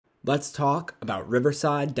Let's talk about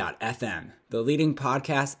Riverside.fm, the leading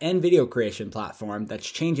podcast and video creation platform that's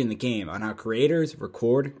changing the game on how creators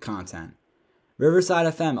record content. Riverside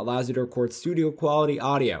FM allows you to record studio quality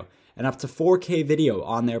audio and up to 4K video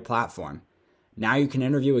on their platform. Now you can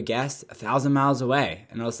interview a guest 1,000 miles away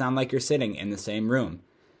and it'll sound like you're sitting in the same room.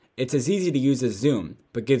 It's as easy to use as Zoom,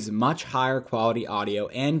 but gives much higher quality audio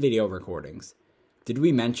and video recordings. Did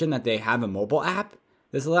we mention that they have a mobile app?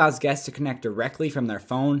 This allows guests to connect directly from their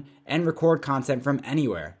phone and record content from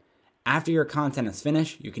anywhere. After your content is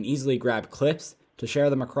finished, you can easily grab clips to share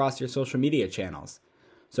them across your social media channels.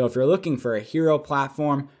 So if you're looking for a hero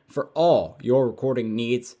platform for all your recording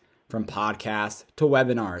needs, from podcasts to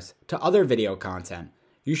webinars to other video content,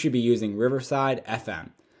 you should be using Riverside FM.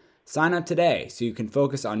 Sign up today so you can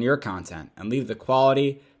focus on your content and leave the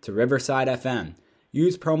quality to Riverside FM.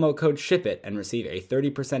 Use promo code SHIPIT and receive a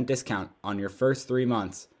 30% discount on your first 3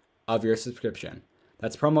 months of your subscription.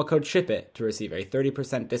 That's promo code SHIPIT to receive a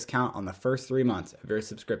 30% discount on the first 3 months of your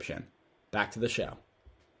subscription. Back to the show.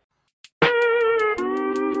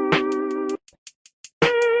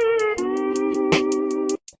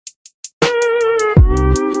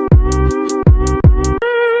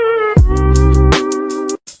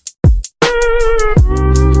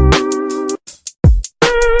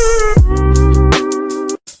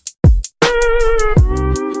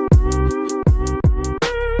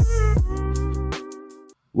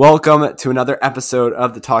 Welcome to another episode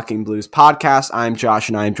of the Talking Blues podcast. I'm Josh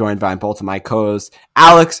and I am joined by both of my co-hosts,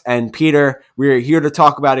 Alex and Peter. We are here to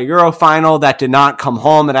talk about a Euro final that did not come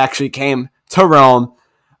home. It actually came to Rome.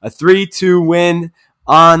 A 3-2 win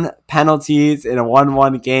on penalties in a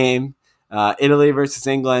 1-1 game. Italy versus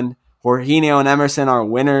England. Jorginho and Emerson are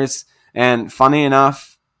winners. And funny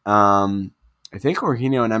enough, I think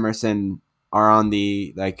Jorginho and Emerson are on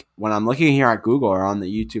the, like, when I'm looking here at Google or on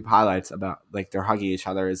the YouTube highlights about, like, they're hugging each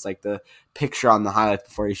other is like the picture on the highlights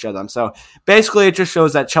before you show them. So basically it just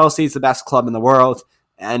shows that Chelsea is the best club in the world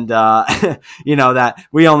and, you know, that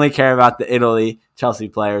we only care about the Italy Chelsea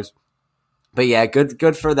players. But yeah,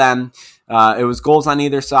 good for them. It was goals on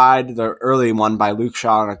either side. The early one by Luke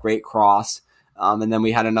Shaw on a great cross. And then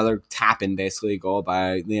we had another tap-in, basically, goal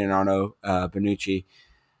by Leonardo Bonucci.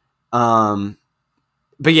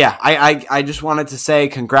 But yeah, I just wanted to say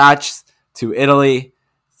congrats to Italy.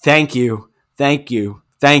 Thank you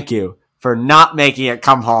for not making it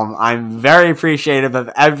come home. I'm very appreciative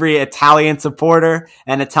of every Italian supporter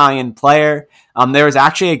and Italian player. There was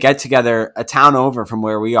actually a get-together a town over from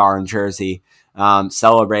where we are in Jersey,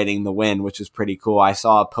 celebrating the win, which is pretty cool. I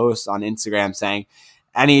saw a post on Instagram saying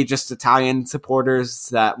any just Italian supporters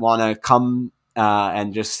that want to come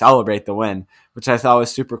and just celebrate the win, which I thought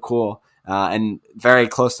was super cool. And very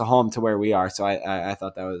close to home to where we are. So I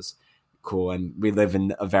thought that was cool. And we live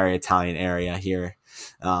in a very Italian area here.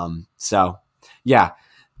 So, yeah,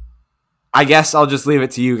 I guess I'll just leave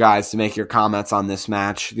it to you guys to make your comments on this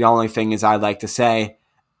match. The only thing is I'd like to say,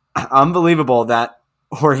 unbelievable that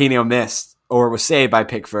Jorginho missed or was saved by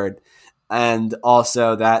Pickford. And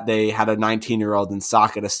also that they had a 19-year-old in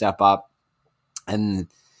Saka to step up. And,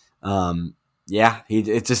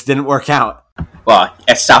 it just didn't work out. Well,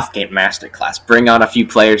 a Southgate masterclass. Bring on a few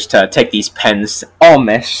players to take these pens. All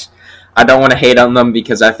miss. I don't want to hate on them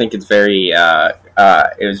because I think it's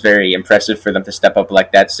it was very impressive for them to step up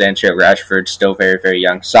like that. Sancho, Rashford, still very, very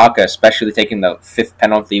young. Saka, especially taking the 5th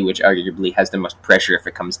penalty, which arguably has the most pressure if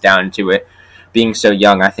it comes down to it. Being so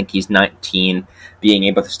young, I think he's 19, being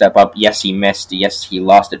able to step up. Yes, he missed. Yes, he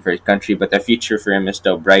lost it for his country, but the future for him is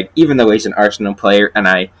still bright, even though he's an Arsenal player, and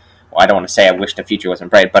I don't want to say I wish the future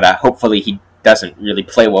wasn't bright, but hopefully he doesn't really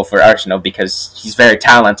play well for Arsenal because he's very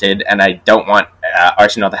talented, and I don't want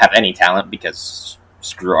Arsenal to have any talent because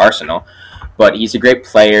screw Arsenal. But he's a great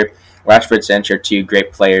player. Rashford, Sancho, 2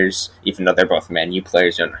 great players, even though they're both Man U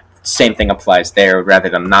players. And same thing applies there. Rather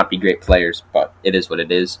than not be great players, but it is what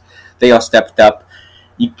it is. They all stepped up.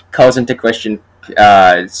 He calls into question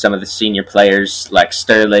some of the senior players like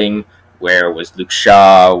Sterling. Where was Luke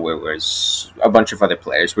Shaw? Where was a bunch of other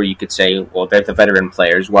players where you could say, well, they're the veteran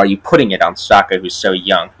players. Why are you putting it on Saka, who's so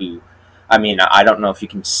young? I don't know if you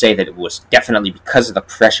can say that it was definitely because of the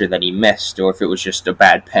pressure that he missed, or if it was just a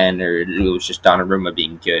bad pen, or it was just Donnarumma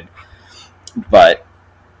being good. But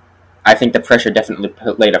I think the pressure definitely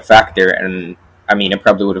played a factor, and it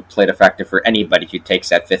probably would have played a factor for anybody who takes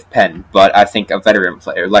that 5th pen. But I think a veteran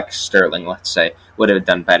player like Sterling, let's say, would have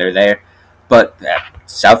done better there. But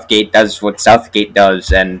Southgate does what Southgate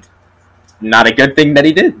does, and not a good thing that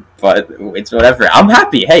he did, but it's whatever. I'm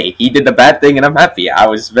happy. Hey, he did the bad thing, and I'm happy. I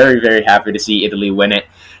was very, very happy to see Italy win it.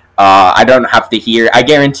 I don't have to hear. I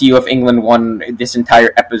guarantee you, if England won, this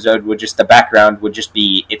entire episode the background would just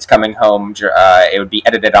be "It's Coming Home." It would be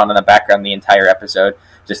edited on in the background the entire episode,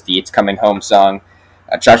 just the "It's Coming Home" song.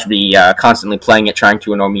 Josh would be constantly playing it, trying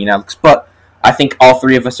to annoy me and Alex. But I think all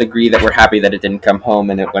three of us agree that we're happy that it didn't come home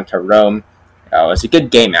and it went to Rome. It was a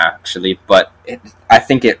good game, actually, but I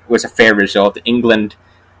think it was a fair result. England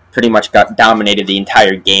pretty much dominated the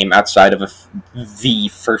entire game outside of the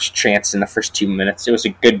first chance in the first 2 minutes. It was a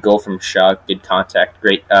good goal from Shaw, good contact,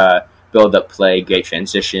 great build-up play, great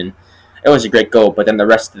transition. It was a great goal, but then the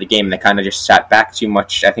rest of the game, they kind of just sat back too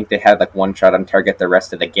much. I think they had like one shot on target the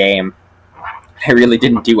rest of the game. They really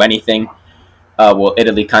didn't do anything.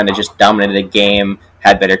 Italy kind of just dominated the game,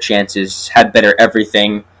 had better chances, had better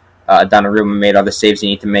everything. Donnarumma made all the saves he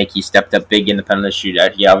needed to make. He stepped up big in the penalty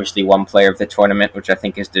shootout. He obviously won player of the tournament, which I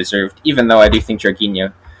think is deserved, even though I do think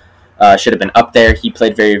Jorginho should have been up there. He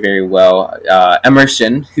played very, very well.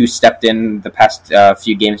 Emerson, who stepped in the past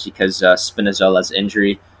few games because Spinazzola's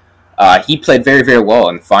injury, he played very, very well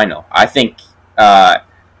in the final. I think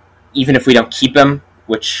even if we don't keep him,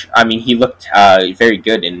 which, I mean, he looked very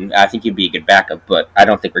good, and I think he'd be a good backup, but I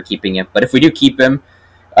don't think we're keeping him. But if we do keep him,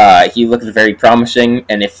 he looked very promising,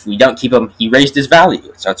 and if we don't keep him, he raised his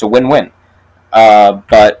value, so it's a win-win.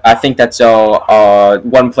 But I think that's all.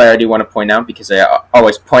 One player I do want to point out, because I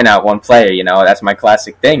always point out one player, that's my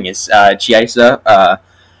classic thing, is Chiesa.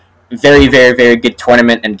 Very, very, very good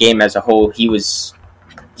tournament and game as a whole. He's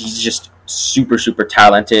just super, super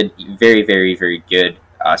talented, very, very, very good,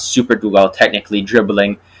 super well technically,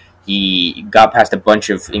 dribbling. He got past a bunch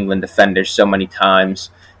of England defenders so many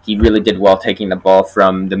times. He really did well taking the ball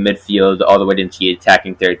from the midfield all the way into the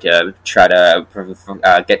attacking third to try to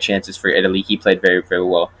get chances for Italy. He played very, very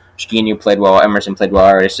well. Jorginho played well. Emerson played well. I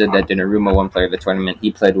already said that Donnarumma, one player of the tournament,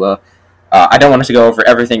 he played well. I don't want us to go over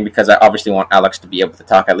everything because I obviously want Alex to be able to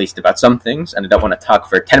talk at least about some things, and I don't want to talk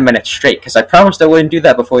for 10 minutes straight because I promised I wouldn't do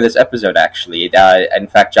that before this episode, actually. In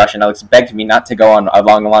fact, Josh and Alex begged me not to go on a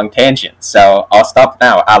long tangent, so I'll stop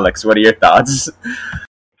now. Alex, what are your thoughts?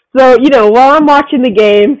 So, while I'm watching the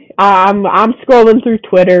game, I'm scrolling through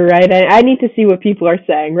Twitter, right? I need to see what people are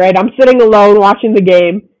saying, right? I'm sitting alone watching the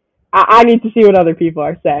game. I need to see what other people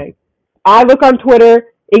are saying. I look on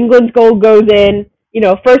Twitter, England's goal goes in,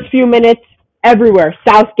 first few minutes, everywhere,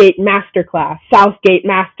 Southgate masterclass.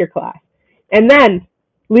 And then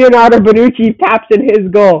Leonardo Bonucci taps in his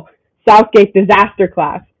goal, Southgate disaster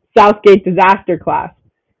class.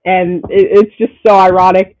 And it's just so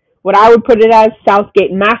ironic. What I would put it as,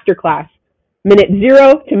 Southgate masterclass. Minute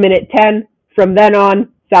 0 to minute 10. From then on,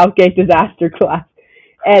 Southgate disaster class.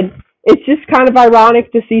 And it's just kind of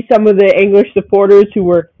ironic to see some of the English supporters who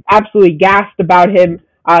were absolutely gassed about him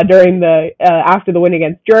during after the win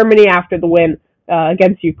against Germany, after the win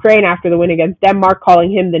against Ukraine, after the win against Denmark,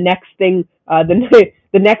 calling him the next thing, the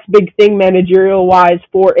next big thing managerial-wise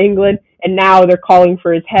for England. And now they're calling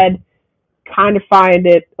for his head. Kind of find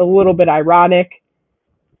it a little bit ironic.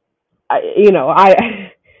 I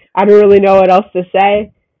don't really know what else to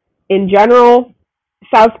say. In general,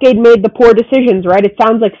 Southgate made the poor decisions, right? It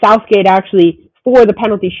sounds like Southgate actually, for the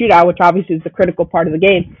penalty shootout, which obviously is the critical part of the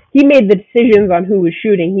game, he made the decisions on who was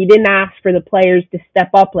shooting. He didn't ask for the players to step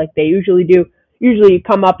up like they usually do. Usually you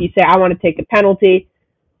come up, you say, I want to take a penalty.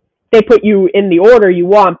 They put you in the order you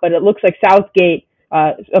want, but it looks like Southgate,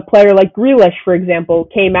 a player like Grealish, for example,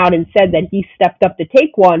 came out and said that he stepped up to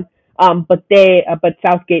take one, but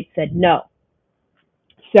Southgate said no.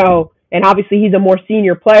 So, and obviously he's a more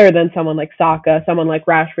senior player than someone like Saka, someone like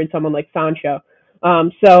Rashford, someone like Sancho.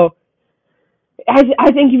 So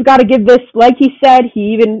I think you've got to give this, like he said,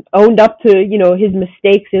 he even owned up to, his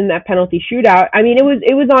mistakes in that penalty shootout. I mean, it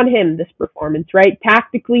was on him, this performance, right?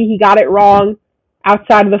 Tactically, he got it wrong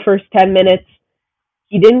outside of the first 10 minutes.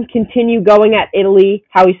 He didn't continue going at Italy.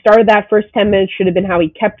 How he started that first 10 minutes should have been how he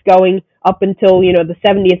kept going up until, the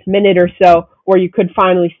 70th minute or so, where you could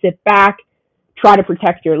finally sit back, try to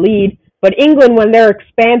protect your lead. But England, when they're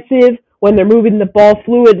expansive, when they're moving the ball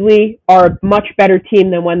fluidly, are a much better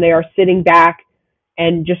team than when they are sitting back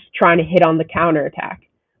and just trying to hit on the counterattack.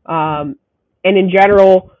 And in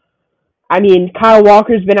general, I mean, Kyle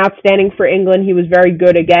Walker's been outstanding for England. He was very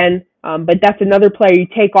good again. But that's another player. You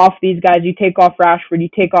take off these guys. You take off Rashford. You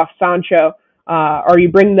take off Sancho. Or you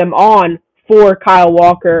bring them on for Kyle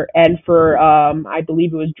Walker and for, I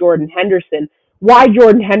believe it was Jordan Henderson. Why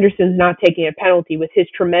Jordan Henderson's not taking a penalty with his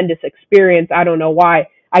tremendous experience, I don't know why.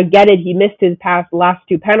 I get it. He missed his last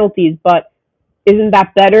 2 penalties, but isn't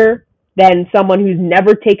that better than someone who's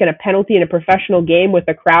never taken a penalty in a professional game with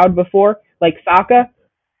a crowd before, like Saka?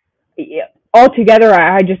 Yeah. Altogether,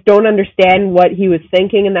 I just don't understand what he was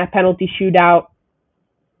thinking in that penalty shootout.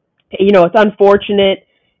 It's unfortunate.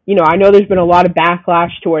 I know there's been a lot of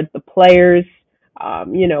backlash towards the players,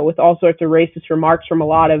 with all sorts of racist remarks from a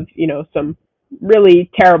lot of, some really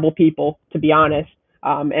terrible people, to be honest.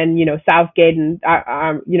 Southgate, and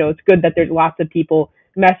it's good that there's lots of people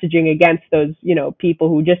messaging against those, people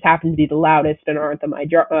who just happen to be the loudest and aren't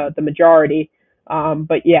the majority.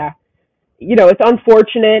 But yeah, it's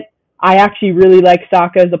unfortunate. I actually really like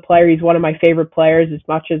Saka as a player. He's one of my favorite players, as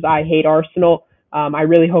much as I hate Arsenal. I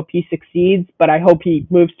really hope he succeeds, but I hope he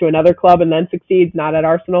moves to another club and then succeeds, not at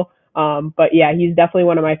Arsenal. But yeah, he's definitely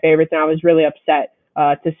one of my favorites, and I was really upset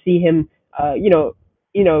to see him,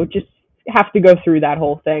 just have to go through that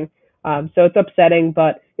whole thing. So it's upsetting,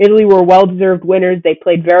 but Italy were well-deserved winners. They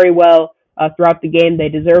played very well throughout the game. They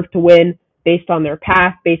deserved to win based on their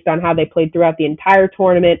path, based on how they played throughout the entire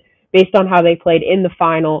tournament, based on how they played in the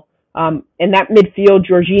final. And that midfield,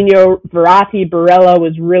 Jorginho, Verratti, Barella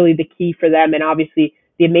was really the key for them, and obviously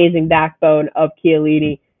the amazing backbone of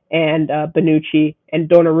Chiellini and Bonucci and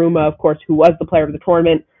Donnarumma, of course, who was the player of the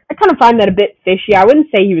tournament. I kind of find that a bit fishy. I wouldn't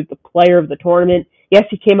say he was the player of the tournament. Yes,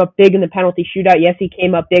 he came up big in the penalty shootout. Yes, he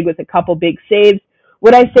came up big with a couple big saves.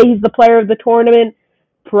 Would I say he's the player of the tournament?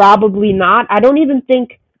 Probably not. I don't even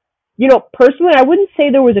think, personally, I wouldn't say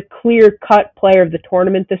there was a clear-cut player of the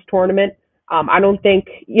tournament this tournament. I don't think,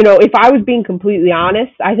 if I was being completely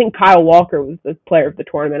honest, I think Kyle Walker was the player of the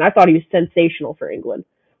tournament. I thought he was sensational for England.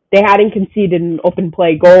 They hadn't conceded an open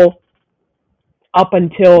play goal up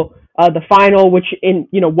until the final, which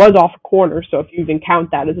was off a corner. So if you even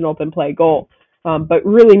count that as an open play goal, but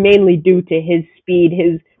really mainly due to his speed,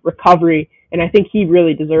 his recovery, and I think he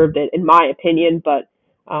really deserved it, in my opinion. But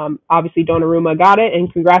obviously Donnarumma got it,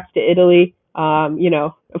 and congrats to Italy.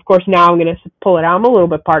 Of course, now I'm going to pull it out. I'm a little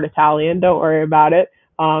bit part Italian. Don't worry about it.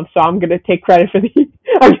 So I'm going to take credit for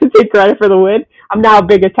the win. I'm now a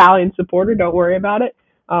big Italian supporter. Don't worry about it.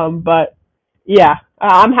 But yeah,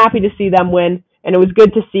 I'm happy to see them win. And it was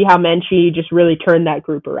good to see how Menchie just really turned that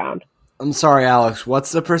group around. I'm sorry, Alex.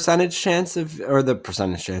 What's the percentage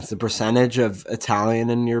of Italian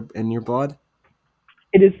in your blood?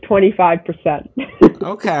 It is 25%.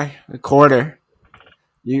 Okay, a quarter.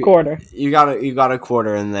 Quarter. You got a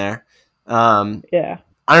quarter in there. Yeah.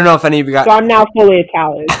 I don't know if any of you got. So I'm now fully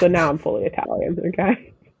Italian.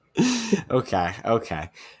 Okay. Okay.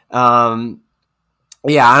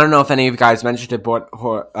 Yeah, I don't know if any of you guys mentioned it, but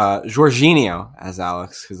Jorginho, as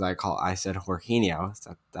Alex, because I said Jorginho.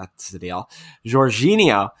 So that's the deal.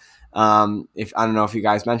 Jorginho. If I don't know if you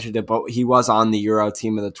guys mentioned it, but he was on the Euro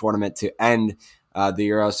team of the tournament to end the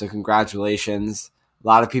Euro. So congratulations. A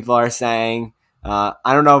lot of people are saying. I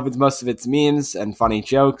don't know if it's most of it's memes and funny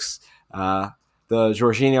jokes. The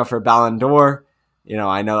Jorginho for Ballon d'Or,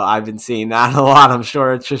 I know I've been seeing that a lot. I'm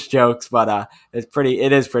sure it's just jokes, but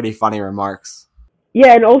it is pretty funny remarks.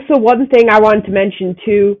 Yeah, and also one thing I wanted to mention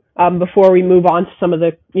too, before we move on to some of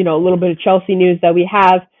the, a little bit of Chelsea news that we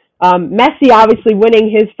have. Messi obviously winning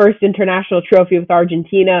his first international trophy with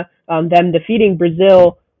Argentina, them defeating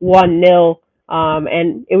Brazil 1-0.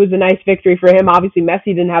 And it was a nice victory for him. Obviously, Messi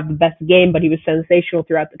didn't have the best game, but he was sensational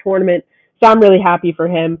throughout the tournament. So I'm really happy for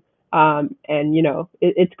him.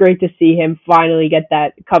 It's great to see him finally get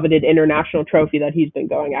that coveted international trophy that he's been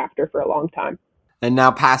going after for a long time. And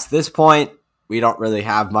now past this point, we don't really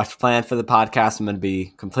have much planned for the podcast. I'm going to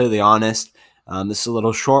be completely honest. This is a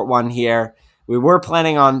little short one here. We were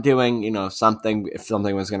planning on doing, something if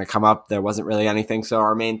something was going to come up. There wasn't really anything. So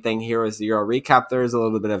our main thing here is the Euro recap. There's a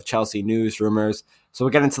little bit of Chelsea news, rumors. So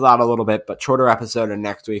we'll get into that a little bit, but shorter episode, and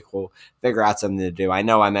next week we'll figure out something to do. I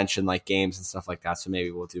know I mentioned like games and stuff like that, so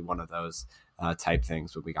maybe we'll do one of those type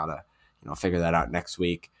things, but we got to, figure that out next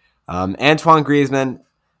week. Antoine Griezmann.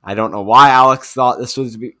 I don't know why Alex thought this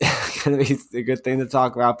was going to be a good thing to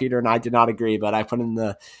talk about. Peter and I did not agree, but I put in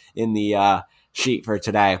the sheet for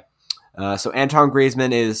today. So Antoine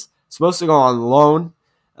Griezmann is supposed to go on loan,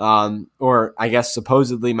 or I guess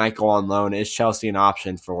supposedly might go on loan. Is Chelsea an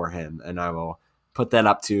option for him? And I will put that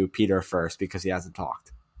up to Peter first because he hasn't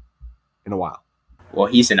talked in a while. Well,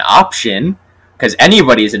 he's an option because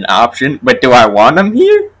anybody's an option, but do I want him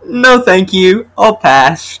here? No, thank you. I'll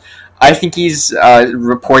pass. I think he's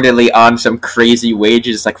reportedly on some crazy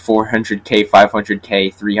wages, like 400K,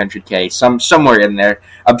 500K, 300K, somewhere in there.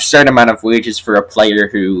 Absurd amount of wages for a player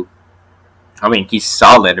who, he's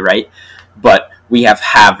solid, right? But we have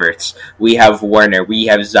Havertz, we have Werner, we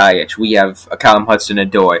have Ziyech, we have Callum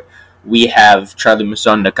Hudson-Odoi, we have Charlie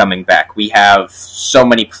Musonda coming back. We have so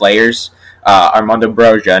many players. Armando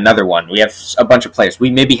Broja, another one. We have a bunch of players. We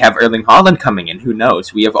maybe have Erling Haaland coming in. Who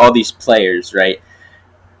knows? We have all these players, right?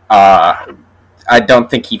 don't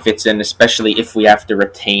think he fits in, especially if we have to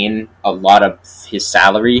retain a lot of his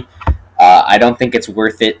salary. I don't think it's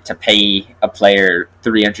worth it to pay a player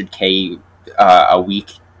 $300K a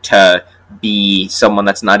week to be someone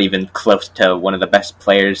that's not even close to one of the best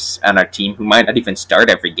players on our team, who might not even start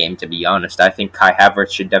every game, to be honest. I think Kai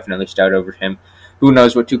Havertz should definitely start over him. Who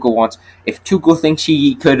knows what Tuchel wants? If Tuchel thinks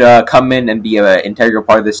he could come in and be an integral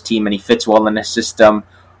part of this team and he fits well in his system,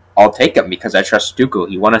 I'll take him because I trust Tuchel.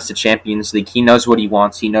 He won us the Champions League. He knows what he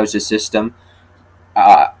wants. He knows his system.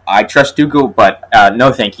 I trust Tuchel, but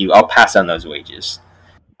no thank you. I'll pass on those wages.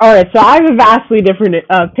 All right, so I have a vastly different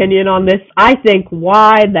opinion on this. I think,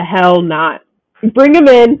 why the hell not? Bring him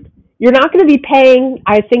in. You're not going to be paying,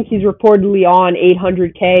 I think he's reportedly on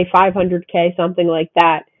 $800K, $500K, something like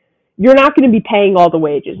that. You're not going to be paying all the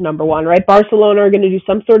wages, number one, right? Barcelona are going to do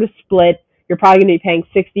some sort of split. You're probably going to be paying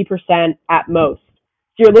 60% at most.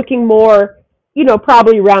 So you're looking more,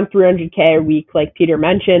 probably around $300K a week, like Peter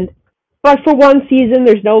mentioned. But for one season,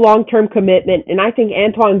 there's no long-term commitment. And I think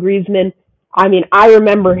Antoine Griezmann, I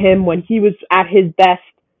remember him when he was at his best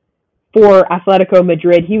for Atletico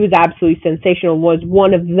Madrid. He was absolutely sensational, was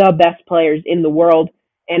one of the best players in the world.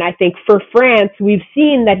 And I think for France, we've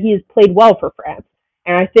seen that he has played well for France.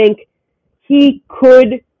 And I think he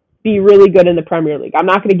could be really good in the Premier League. I'm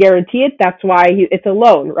not going to guarantee it. That's why it's a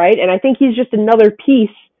loan, right? And I think he's just another piece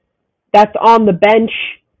that's on the bench.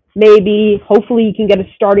 Maybe, hopefully he can get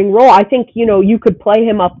a starting role. I think, you could play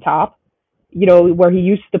him up top, where he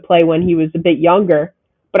used to play when he was a bit younger.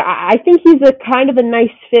 But I think he's a kind of a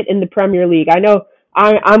nice fit in the Premier League. I know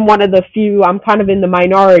I'm one of the few, I'm kind of in the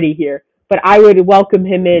minority here, but I would welcome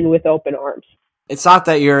him in with open arms. It's not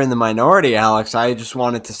that you're in the minority, Alex. I just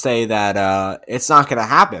wanted to say that it's not going to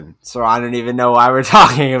happen. So I don't even know why we're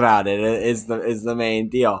talking about it. Is the main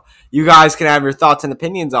deal. You guys can have your thoughts and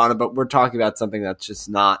opinions on it, but we're talking about something that's just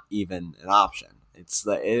not even an option. It's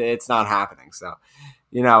not happening. So,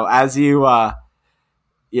 as you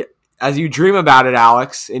dream about it,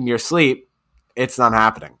 Alex, in your sleep, it's not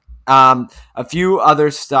happening. A few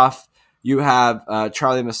other stuff. You have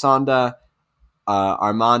Charlie Masonda,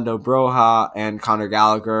 Armando Broja, and Conor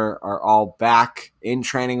Gallagher are all back in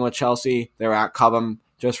training with Chelsea. They were at Cobham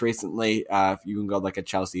just recently. You can go look at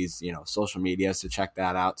Chelsea's social medias to check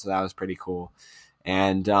that out. So that was pretty cool.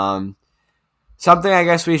 And something I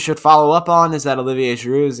guess we should follow up on is that Olivier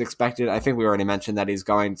Giroud is expected. I think we already mentioned that he's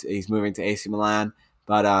moving to AC Milan,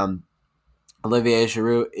 but Olivier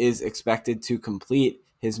Giroud is expected to complete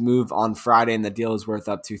his move on Friday, and the deal is worth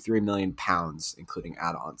up to £3 million, including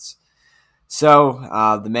add-ons. So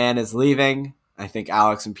the man is leaving. I think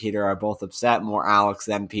Alex and Peter are both upset. More Alex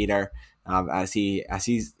than Peter. Alex,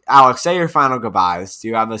 say your final goodbyes. Do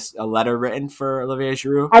you have a letter written for Olivier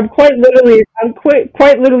Giroud? I'm quite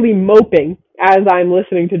literally moping as I'm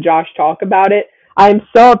listening to Josh talk about it. I'm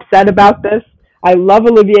so upset about this. I love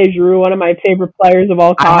Olivier Giroud, one of my favorite players of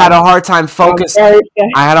all time. I had a hard time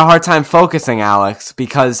focusing, Alex,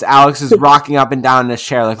 because Alex is rocking up and down in his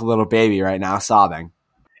chair like a little baby right now, sobbing.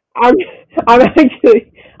 I'm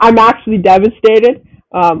actually devastated.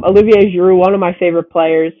 Olivier Giroud, one of my favorite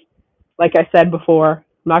players. Like I said before,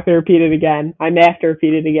 I'm not going to repeat it again. I may have to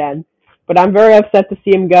repeat it again. But I'm very upset to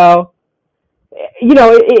see him go.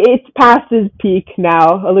 It's past his peak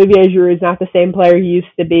now. Olivier Giroud is not the same player he used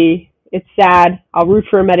to be. It's sad. I'll root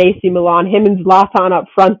for him at AC Milan. Him and Zlatan up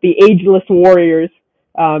front, the ageless warriors.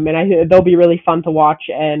 And they'll be really fun to watch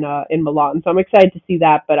in Milan. So I'm excited to see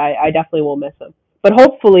that, but I definitely will miss him. But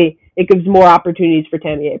hopefully it gives more opportunities for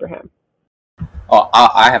Tammy Abraham. Oh,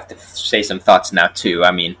 I have to say some thoughts now, too.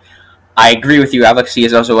 I agree with you, Alex. He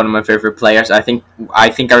is also one of my favorite players. I think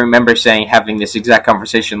I remember having this exact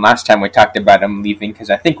conversation last time we talked about him leaving, because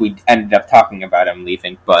I think we ended up talking about him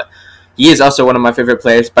leaving. But he is also one of my favorite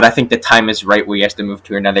players, but I think the time is right where he has to move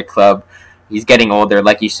to another club. He's getting older,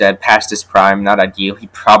 like you said, past his prime, not ideal. He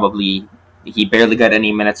barely got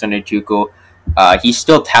any minutes under Tuchel. He's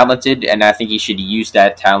still talented, and I think he should use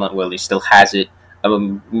that talent while he still has it.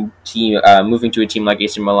 Moving to a team like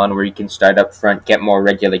AC Milan where he can start up front, get more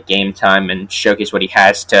regular game time, and showcase what he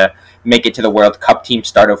has to make it to the World Cup team,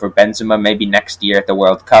 start over Benzema maybe next year at the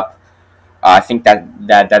World Cup. I think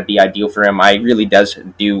that'd be ideal for him. I really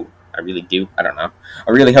do. I don't know.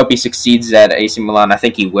 I really hope he succeeds at AC Milan. I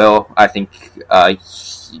think he will. I think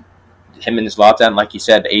him and Zlatan, like you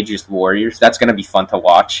said, ageless warriors. That's going to be fun to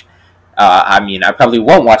watch. I probably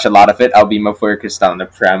won't watch a lot of it. I'll be more focused on the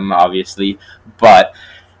Prem, obviously. But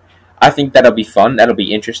I think that'll be fun. That'll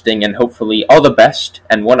be interesting, and hopefully all the best.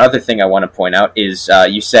 And one other thing I want to point out is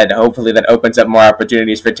you said hopefully that opens up more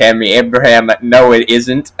opportunities for Tammy Abraham. No, it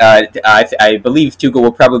isn't. I believe Tuchel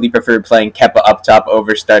will probably prefer playing Kepa up top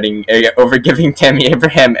over giving Tammy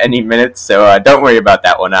Abraham any minutes. So don't worry about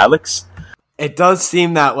that one, Alex. It does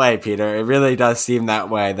seem that way, Peter. It really does seem that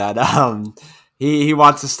way. That he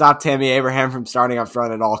wants to stop Tammy Abraham from starting up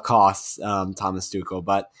front at all costs, Thomas Tuchel.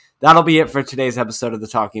 But that'll be it for today's episode of the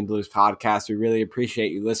Talking Blues podcast. We really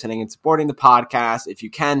appreciate you listening and supporting the podcast. If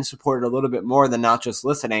you can support it a little bit more than not just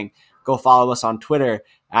listening, go follow us on Twitter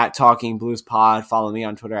at Talking Blues Pod. Follow me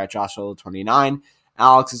on Twitter at Joshua29.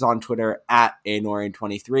 Alex is on Twitter at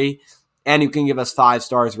Anorin23. And you can give us 5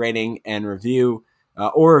 stars rating and review,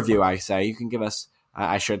 I say. You can give us, you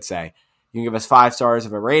can give us 5 stars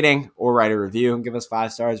of a rating or write a review and give us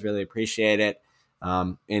 5 stars. Really appreciate it.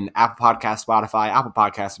 In Apple Podcasts, Spotify, Apple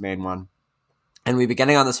Podcasts, the main one. And we've been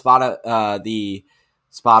getting on the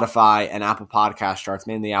Spotify and Apple Podcast charts,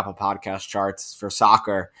 mainly the Apple Podcast charts for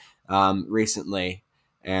soccer recently.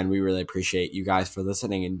 And we really appreciate you guys for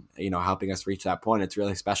listening and, helping us reach that point. It's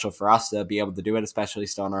really special for us to be able to do it, especially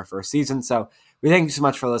still in our first season. So we thank you so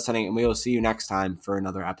much for listening, and we will see you next time for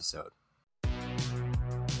another episode.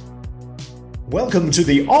 Welcome to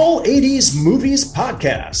the All 80s Movies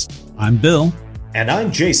Podcast. I'm Bill. And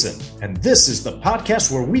I'm Jason, and this is the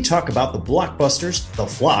podcast where we talk about the blockbusters, the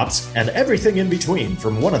flops, and everything in between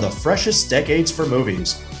from one of the freshest decades for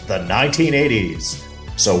movies, the 1980s.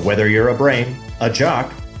 So whether you're a brain, a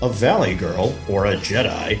jock, a valley girl, or a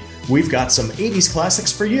Jedi, we've got some 80s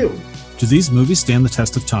classics for you. Do these movies stand the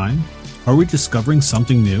test of time? Are we discovering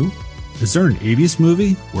something new? Is there an 80s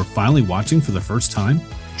movie we're finally watching for the first time?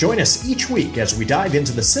 Join us each week as we dive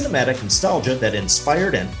into the cinematic nostalgia that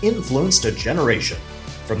inspired and influenced a generation.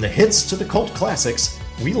 From the hits to the cult classics,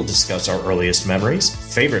 we'll discuss our earliest memories,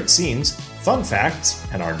 favorite scenes, fun facts,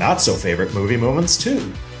 and our not-so-favorite movie moments,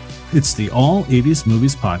 too. It's the All 80s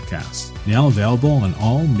Movies Podcast, now available on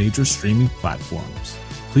all major streaming platforms.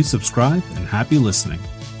 Please subscribe and happy listening.